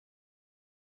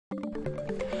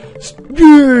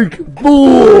Stick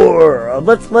 4!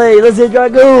 Let's play Alisia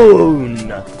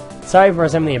Dragoon! Sorry for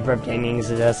some of the abrupt endings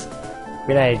to this.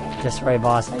 When I destroy a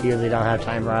boss, I usually don't have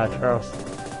time for outros.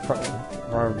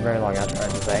 For a very long outro, I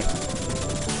should say.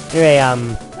 Anyway,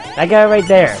 that guy right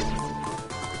there.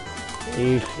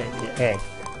 Okay.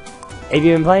 If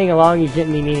you've been playing along, you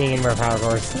shouldn't be needing any more power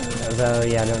cores. So,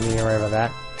 yeah, don't need to worry about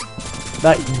that.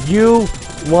 But you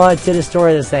want to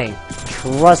destroy this thing.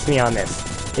 Trust me on this.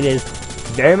 It is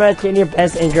very much in your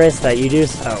best interest that you do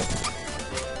so.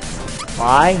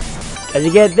 Why? Because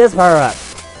you get this power up.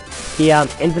 The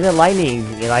infinite lightning,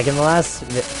 like in the last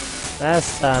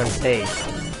stage.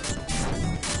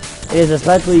 It is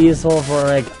especially useful for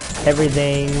like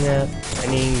everything. I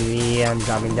mean, the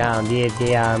dropping down, the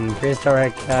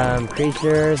prehistoric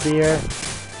creatures here,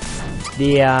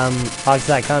 the rocks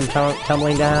that come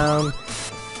tumbling down,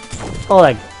 all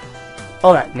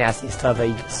that nasty stuff that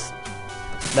you just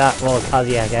that will cause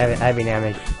you heavy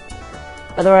damage.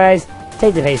 Otherwise,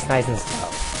 take the pace nice and slow,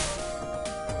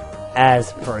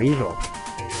 as per usual.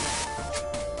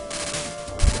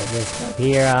 This stuff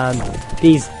here,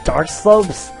 these dark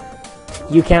slopes.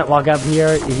 You can't walk up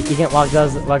here. You can't walk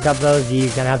up those. You're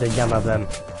gonna have to jump up them.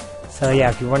 So yeah,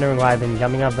 if you're wondering why I've been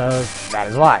jumping up those, that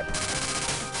is why.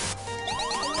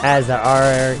 As there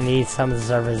are needs some of the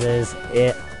surfaces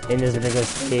in this particular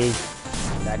stage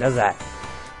that does that.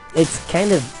 It's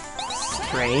kind of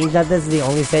strange that this is the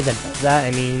only stage that does that.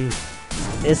 I mean,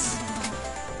 it's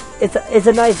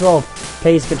a nice little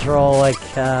pace control like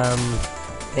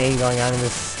thing going on in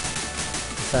this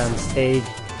stage.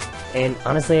 And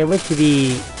honestly, I wish to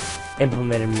be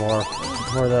implemented more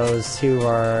for those who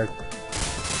are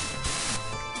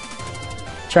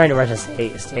trying to rush a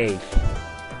stage.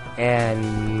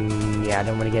 And yeah, I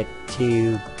don't want to get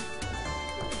too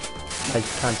much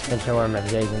consequential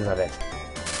ramifications of it.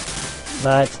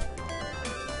 But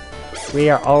we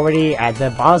are already at the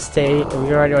boss stage.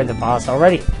 We're already at the boss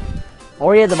already.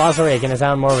 Already at the boss already. Gonna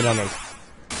sound more redundant.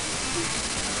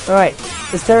 Alright,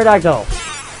 it's pterodactyl.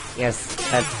 Yes,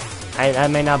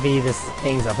 that may not be this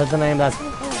thing's official name, that's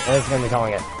gonna be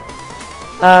calling it.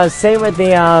 Same with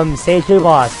the stage 2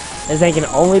 boss. This thing can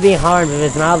only be harmed if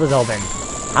its mouth is open.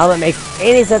 How that makes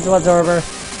any sense whatsoever?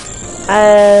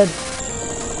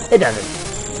 It doesn't.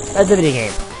 That's a video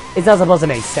game. It's not supposed to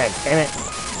make sense, damn it.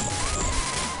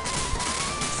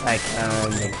 It's like,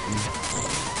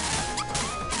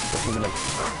 just even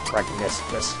correcting this,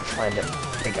 just trying to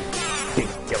make a big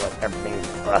deal of everything.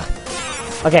 Ugh.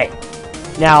 Okay.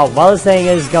 Now, while this thing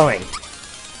is going,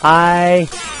 I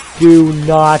do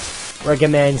not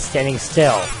recommend standing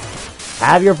still.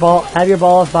 Have your ball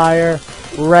of fire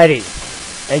ready,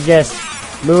 and just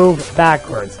move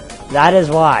backwards. That is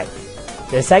why.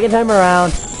 The second time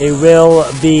around, it will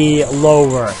be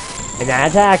lower, and that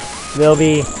attack will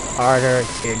be harder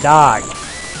to dodge.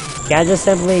 You can't just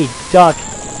simply duck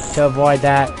to avoid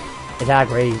that attack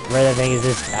where the thing is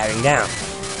just diving down.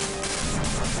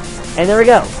 And there we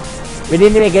go. We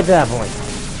didn't even get to that point.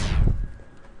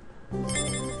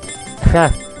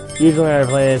 Usually when I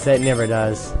play this, it never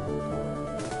does.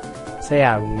 So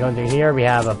yeah, going through here, we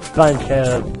have a bunch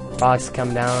of rocks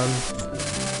come down.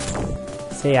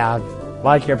 So yeah,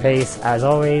 watch your pace, as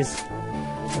always. I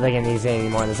don't think I need to say any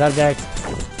more on the subject.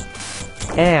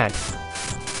 And,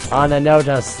 on the note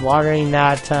of slaughtering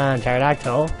that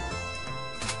pterodactyl,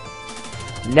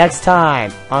 next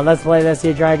time on Let's Play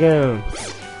Alisia Dragoon,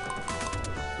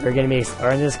 we're going to be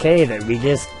exploring this cave that we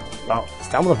just, well,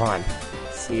 stumbled upon.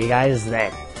 See you guys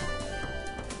then.